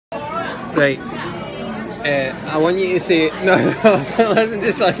Right. I want you to say no. Listen,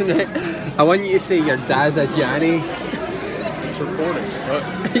 just listen. Right. I want you to say your dad's a Janny. It's recording.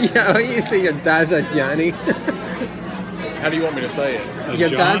 What? Yeah, I want you to say your dad's a Janny. How do you want me to say it? Your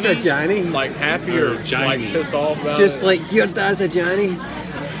dad's a Janny. Like happy or like pissed off about Just it? like your dad's a Janny.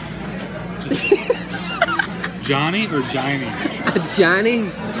 Johnny or Johnny? A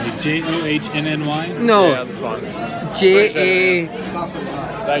Janny? Like Johnnny? No. Yeah, that's fine. Janny.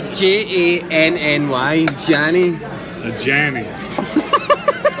 Janny. A Janny.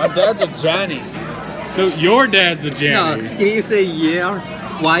 My dad's a Janny. So your dad's a No, Janny. you need to say year.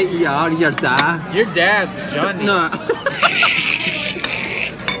 Y-E-R, your dad. Your dad's a Johnny. No.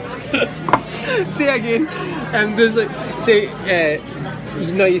 Say again. There's like say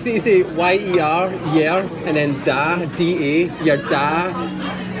no. You say Y-E-R, year, and then da, D-A. Your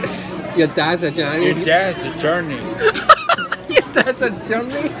dad. Your dad's a Johnny. Your dad's a journey. Your dad's a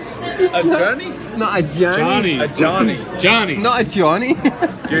Johnny. A Johnny? Not a Johnny. Johnny. A Johnny. Johnny. Not a Johnny.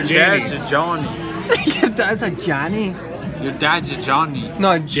 Your dad's a Johnny. Your dad's a Johnny. Your dad's a Johnny.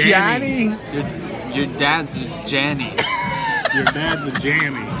 No, Janny. Johnny. Your dad's a Janny. Your dad's a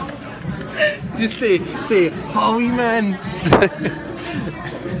Janny. Just say, Howie man.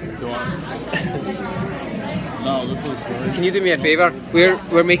 Go on. No, this is story. Can you do me a favour?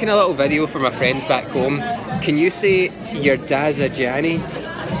 We're making a little video for my friends back home. Can you say your dad's a Janny?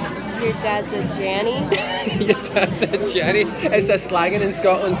 Your dad's a Janny? Your dad's a Janny. It's a slangen in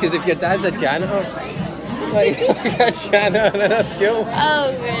Scotland because if your dad's a janitor, like a janitor in a school,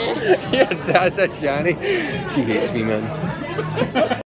 Oh, man. your dad's a Janny. She hates me, man.